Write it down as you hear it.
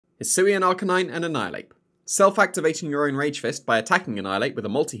Hisuian Arcanine and Annihilape. Self-activating your own Rage Fist by attacking Annihilape with a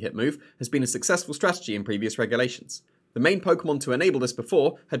multi-hit move has been a successful strategy in previous regulations. The main Pokemon to enable this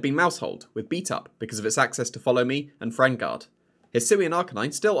before had been Mousehold, with Beat Up because of its access to Follow Me and Friend Guard. Hisuian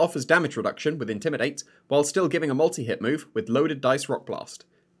Arcanine still offers damage reduction with Intimidate, while still giving a multi-hit move with Loaded Dice Rock Blast.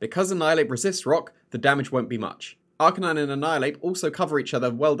 Because Annihilape resists Rock, the damage won't be much. Arcanine and Annihilape also cover each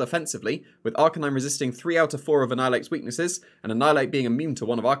other well defensively, with Arcanine resisting 3 out of 4 of Annihilape's weaknesses, and Annihilape being immune to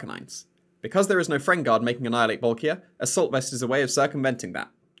one of Arcanine's. Because there is no Friend Guard making Annihilape bulkier, Assault Vest is a way of circumventing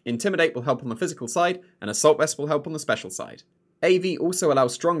that. Intimidate will help on the physical side, and Assault Vest will help on the special side. AV also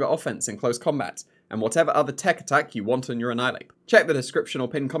allows stronger offense in close combat, and whatever other tech attack you want on your Annihilape. Check the description or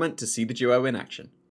pinned comment to see the duo in action.